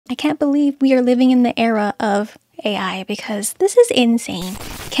I can't believe we are living in the era of AI because this is insane.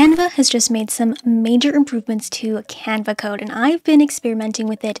 Canva has just made some major improvements to Canva Code, and I've been experimenting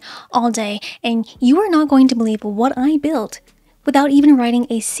with it all day, and you are not going to believe what I built without even writing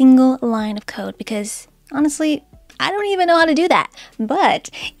a single line of code because, honestly, I don't even know how to do that. But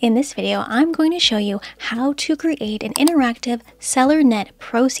in this video, I'm going to show you how to create an interactive seller net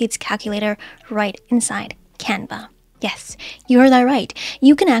proceeds calculator right inside Canva. Yes, you heard that right.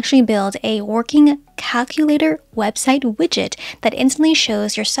 You can actually build a working calculator website widget that instantly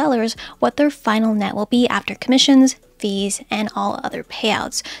shows your sellers what their final net will be after commissions, fees, and all other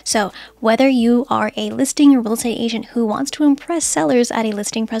payouts. So whether you are a listing or real estate agent who wants to impress sellers at a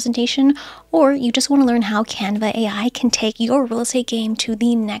listing presentation, or you just want to learn how Canva AI can take your real estate game to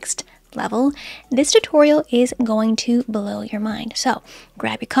the next level, this tutorial is going to blow your mind. So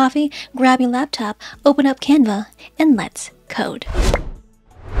grab your coffee, grab your laptop, open up Canva, and let's code.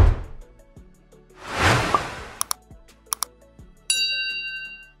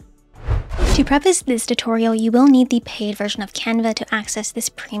 To preface this tutorial, you will need the paid version of Canva to access this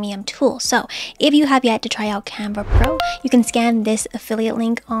premium tool. So if you have yet to try out Canva Pro, you can scan this affiliate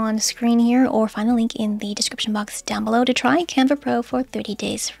link on screen here or find a link in the description box down below to try Canva Pro for 30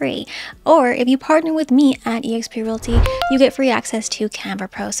 days free. Or if you partner with me at eXp Realty, you get free access to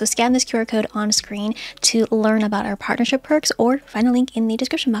Canva Pro. So scan this QR code on screen to learn about our partnership perks or find a link in the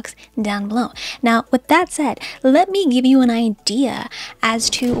description box down below. Now, with that said, let me give you an idea as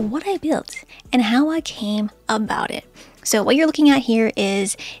to what I built and how I came about it. So what you're looking at here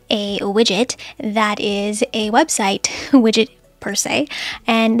is a widget that is a website widget per se,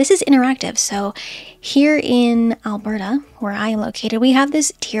 and this is interactive. So here in Alberta, where I am located, we have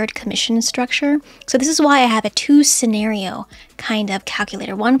this tiered commission structure. So this is why I have a two scenario kind of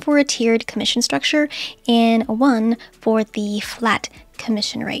calculator, one for a tiered commission structure and one for the flat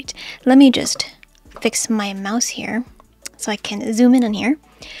commission rate. Let me just fix my mouse here so I can zoom in on here.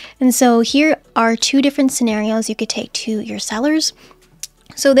 And so here are two different scenarios you could take to your sellers.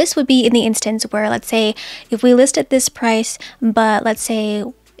 So this would be in the instance where, let's say, if we list at this price, but let's say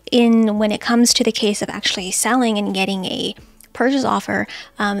when it comes to the case of actually selling and getting a purchase offer,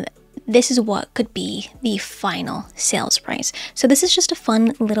 this is what could be the final sales price. So this is just a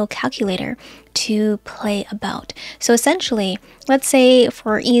fun little calculator to play about. So essentially, let's say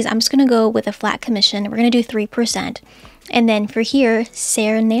for ease, I'm just going to go with a flat commission. We're going to do 3%. And then for here,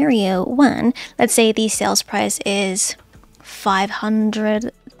 scenario one, let's say the sales price is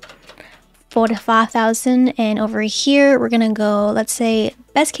 $545,000, and over here we're gonna go, let's say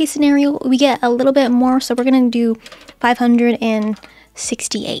best case scenario, we get a little bit more, so we're gonna do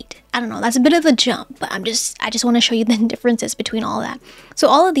 568. I don't know, that's a bit of a jump, but I just want to show you the differences between all that. So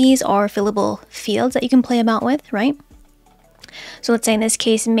all of these are fillable fields that you can play about with, right? So let's say in this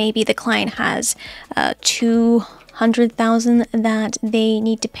case, maybe the client has 200,000 that they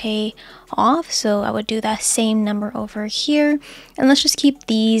need to pay off. So I would do that same number over here. And let's just keep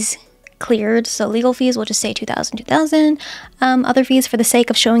these cleared. So legal fees, we'll just say 2,000. Other fees, for the sake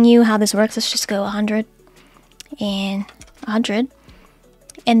of showing you how this works, let's just go 100 and 100.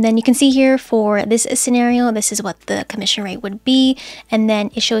 And then you can see here for this scenario, this is what the commission rate would be. And then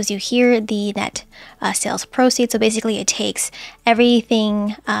it shows you here the net sales proceeds. So basically it takes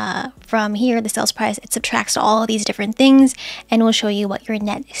everything from here, the sales price, it subtracts all of these different things and will show you what your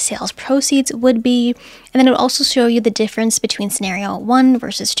net sales proceeds would be. And then it will also show you the difference between scenario 1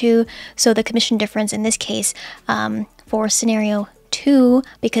 versus 2. So the commission difference in this case for scenario 2,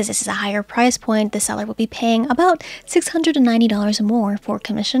 because this is a higher price point, the seller will be paying about $690 more for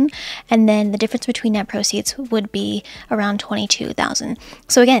commission, and then the difference between net proceeds would be around $22,000.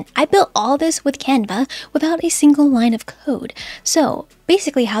 So again, I built all this with Canva without a single line of code. So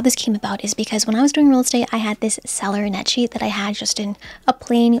basically how this came about is because when I was doing real estate, I had this seller net sheet that I had just in a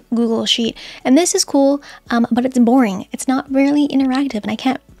plain Google sheet, and this is cool, but it's boring. It's not really interactive, and I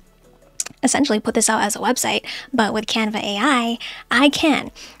can't essentially put this out as a website, but with Canva AI, I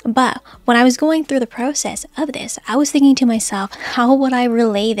can. But when I was going through the process of this, I was thinking to myself, how would I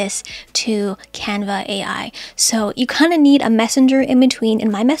relay this to Canva AI? So you kind of need a messenger in between,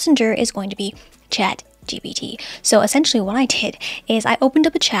 and my messenger is going to be ChatGPT. So essentially what I did is I opened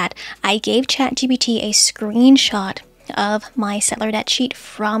up a chat, I gave ChatGPT a screenshot of my seller net sheet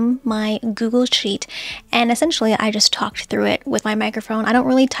from my Google sheet, and essentially I just talked through it with my microphone. I don't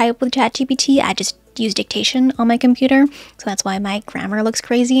really type with ChatGPT, I just use dictation on my computer, so that's why my grammar looks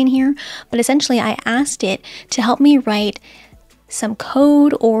crazy in here. But essentially I asked it to help me write some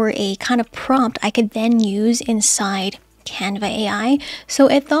code or a kind of prompt I could then use inside Canva AI. So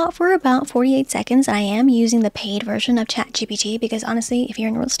it thought for about 48 seconds. I am using the paid version of ChatGPT because honestly, if you're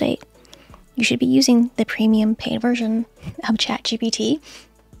in real estate, you should be using the premium paid version of ChatGPT.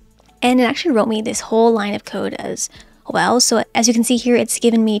 And it actually wrote me this whole line of code as well. So as you can see here, it's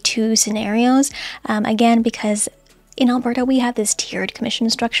given me 2 scenarios. Again, because in Alberta, we have this tiered commission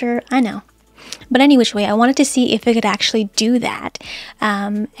structure. I know. But any which way, I wanted to see if it could actually do that.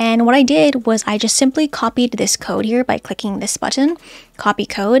 And what I did was I just simply copied this code here by clicking this button, copy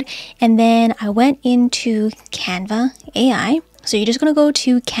code. And then I went into Canva AI. So you're just going to go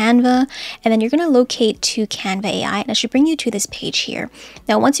to Canva and then you're going to locate to Canva AI and it should bring you to this page here.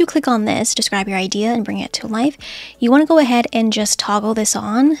 Now, once you click on this, describe your idea and bring it to life, you want to go ahead and just toggle this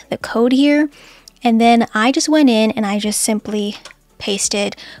on, the code here. And then I just went in and I just simply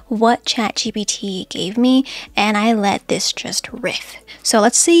pasted what ChatGPT gave me and I let this just riff. So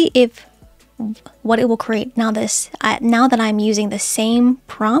let's see if what it will create now that I'm using the same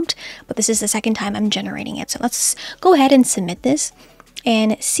prompt, but this is the second time I'm generating it. So let's go ahead and submit this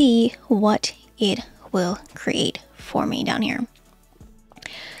and see what it will create for me down here.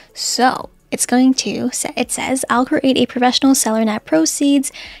 So it's going to, it says, I'll create a professional seller net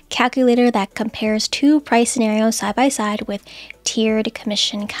proceeds calculator that compares 2 price scenarios side by side with tiered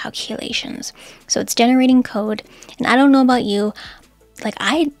commission calculations. So it's generating code, and I don't know about you, like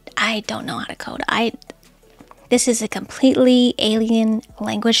I don't know how to code. This is a completely alien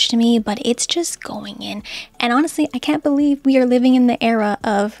language to me, but it's just going in. And honestly, I can't believe we are living in the era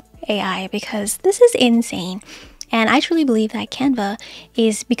of AI because this is insane. And I truly believe that Canva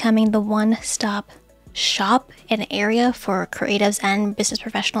is becoming the one-stop shop and area for creatives and business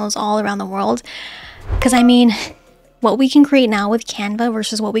professionals all around the world. Because I mean, what we can create now with Canva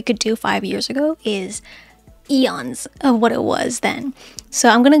versus what we could do 5 years ago is eons of what it was then. So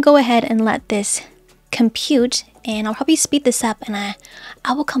I'm gonna go ahead and let this compute and I'll probably speed this up and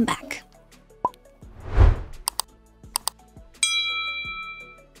I will come back.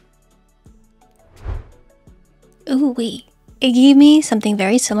 Ooh wee. It gave me something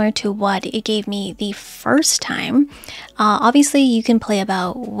very similar to what it gave me the first time. Obviously you can play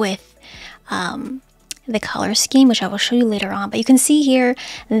about with the color scheme, which I will show you later on, but you can see here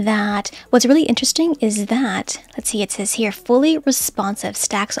that what's really interesting is that, let's see, it says here fully responsive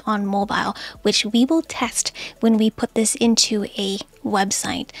stacks on mobile, which we will test when we put this into a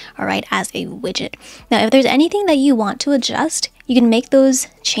website, all right, as a widget. Now, if there's anything that you want to adjust, you can make those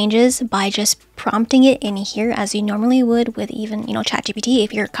changes by just prompting it in here as you normally would with even, you know, ChatGPT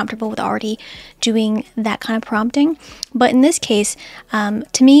if you're comfortable with already doing that kind of prompting. But in this case,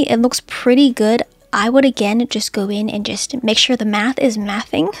 to me, it looks pretty good. I would again just go in and just make sure the math is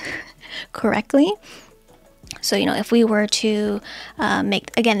mathing correctly. So, you know, if we were to make,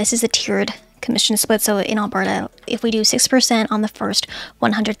 again, this is a tiered commission split. So in Alberta, if we do 6% on the first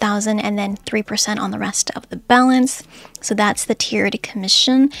 100,000 and then 3% on the rest of the balance. So that's the tiered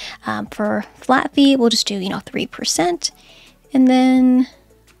commission. For flat fee, we'll just do, you know, 3%. And then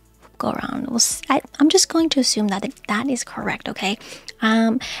go around. I'm just going to assume that that is correct, okay?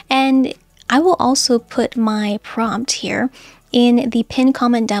 And I will also put my prompt here in the pinned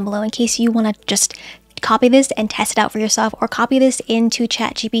comment down below in case you want to just copy this and test it out for yourself, or copy this into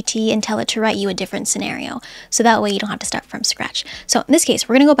ChatGPT and tell it to write you a different scenario. So that way you don't have to start from scratch. So in this case,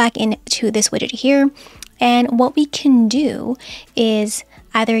 we're going to go back into this widget here. And what we can do is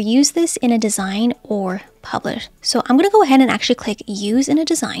either use this in a design or publish. So I'm going to go ahead and actually click use in a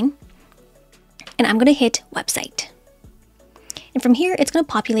design. And I'm going to hit website. And from here, it's going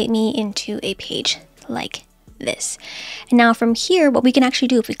to populate me into a page like this. And now from here, what we can actually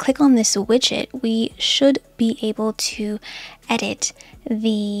do, if we click on this widget, we should be able to edit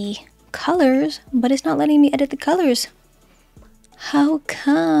the colors, but it's not letting me edit the colors. How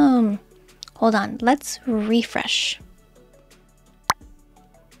come? Hold on, let's refresh.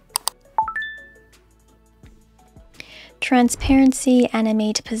 Transparency,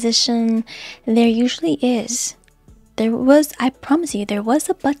 animate position, there usually is. I promise you, there was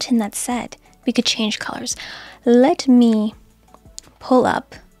a button that said we could change colors. Let me pull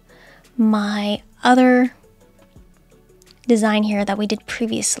up my other design here that we did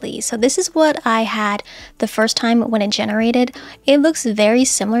previously. So this is what I had the first time when it generated. It looks very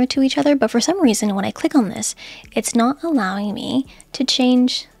similar to each other, but for some reason, when I click on this, it's not allowing me to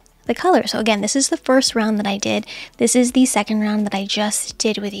change the color. So again, this is the first round that I did. This is the second round that I just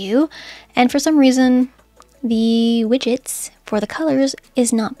did with you. And for some reason, the widgets for the colors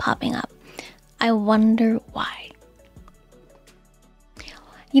is not popping up. I wonder why.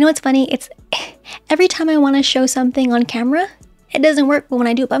 You know what's funny? It's every time I want to show something on camera, it doesn't work, but when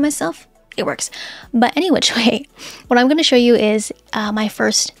I do it by myself, it works. But any which way, what I'm going to show you is my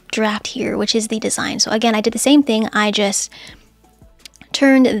first draft here, which is the design. So again, I did the same thing. I just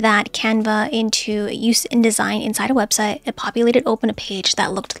turned that Canva into use in design inside a website. It populated open a page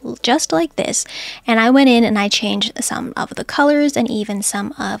that looked just like this, and I went in and I changed some of the colors and even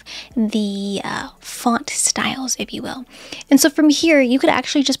some of the font styles, if you will. And so from here you could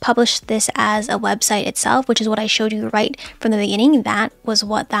actually just publish this as a website itself, which is what I showed you right from the beginning. That was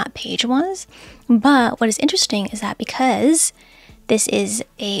what that page was. But what is interesting is that because this is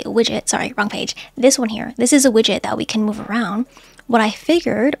a widget, sorry, wrong page, this one here, this is a widget that we can move around. What I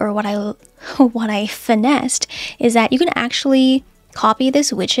figured, or what I finessed, is that you can actually copy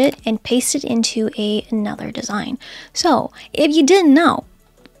this widget and paste it into another design. So if you didn't know,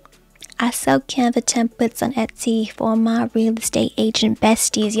 I sell Canva templates on Etsy for my real estate agent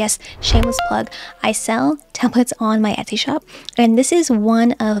besties. Yes, shameless plug. I sell templates on my Etsy shop, and this is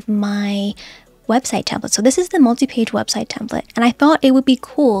one of my website templates. So this is the multi-page website template, and I thought it would be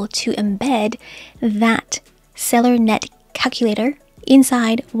cool to embed that seller net calculator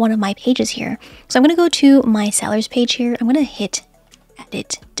inside one of my pages here. So I'm going to go to my sellers page here. I'm going to hit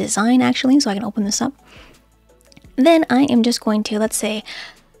edit design actually, so I can open this up. Then I am just going to, let's say,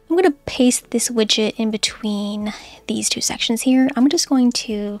 I'm going to paste this widget in between these two sections here. I'm just going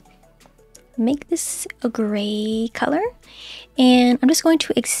to make this a gray color, and I'm just going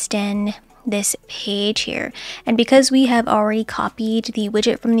to extend this page here. And because we have already copied the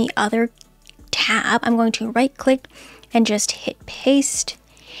widget from the other tab, I'm going to right click and just hit paste,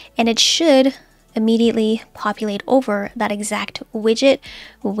 and it should immediately populate over that exact widget,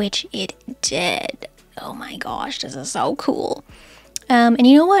 which it did. Oh my gosh, this is so cool. And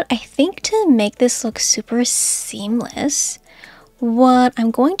you know what? I think to make this look super seamless, what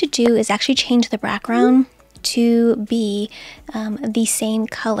I'm going to do is actually change the background to be the same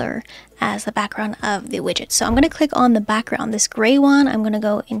color as the background of the widget. So I'm going to click on the background, this gray one. I'm going to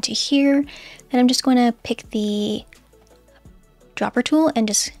go into here, and I'm just going to pick the dropper tool and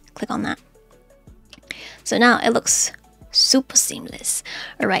just click on that. So now it looks super seamless.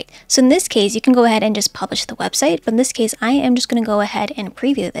 All right, so in this case you can go ahead and just publish the website, but in this case I am just going to go ahead and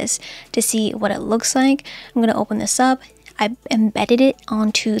preview this to see what it looks like. I'm going to open this up. I embedded it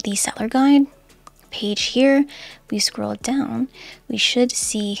onto the seller guide page here. We scroll down, we should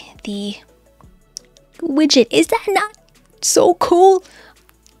see the widget. Is that not so cool?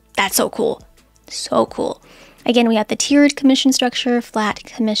 That's so cool. So cool. Again, we have the tiered commission structure, flat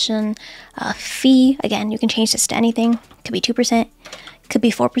commission fee. Again, you can change this to anything. Could be 2%, could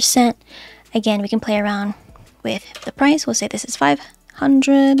be 4%. Again, we can play around with the price. We'll say this is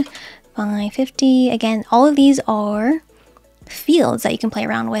 500, 550. Again, all of these are fields that you can play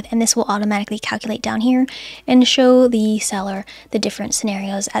around with, and this will automatically calculate down here and show the seller the different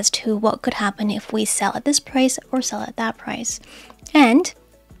scenarios as to what could happen if we sell at this price or sell at that price. And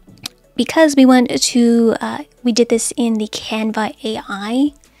because we went to, we did this in the Canva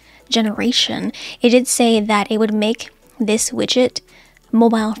AI generation, it did say that it would make this widget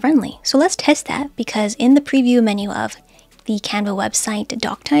mobile friendly. So let's test that, because in the preview menu of the Canva website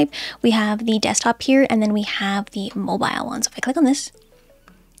doc type, we have the desktop here, and then we have the mobile one. So if I click on this,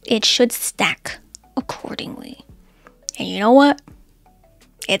 it should stack accordingly. And you know what?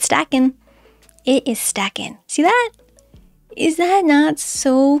 It's stacking. It is stacking. See that? Is that not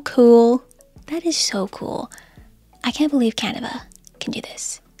so cool? That is so cool. I can't believe Canva can do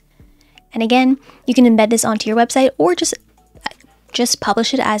this. And again, you can embed this onto your website, or just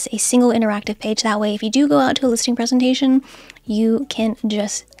publish it as a single interactive page. That way, if you do go out to a listing presentation, you can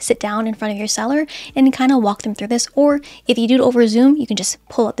just sit down in front of your seller and kind of walk them through this. Or if you do it over Zoom, you can just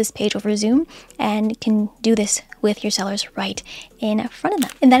pull up this page over Zoom and can do this with your sellers right in front of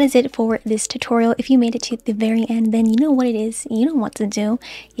them. And that is it for this tutorial. If you made it to the very end, then you know what it is. You know what to do.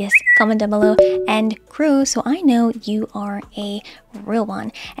 Yes, comment down below and crew, so I know you are a real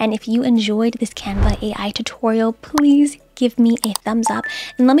one. And if you enjoyed this Canva AI tutorial, please give me a thumbs up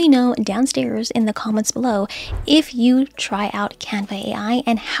and let me know downstairs in the comments below if you try out Canva AI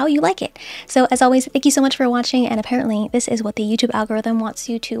and how you like it. So as always, thank you so much for watching, and apparently this is what the YouTube algorithm wants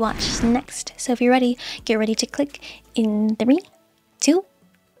you to watch next. So if you're ready, get ready to click in 3, 2,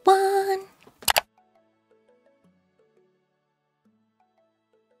 1.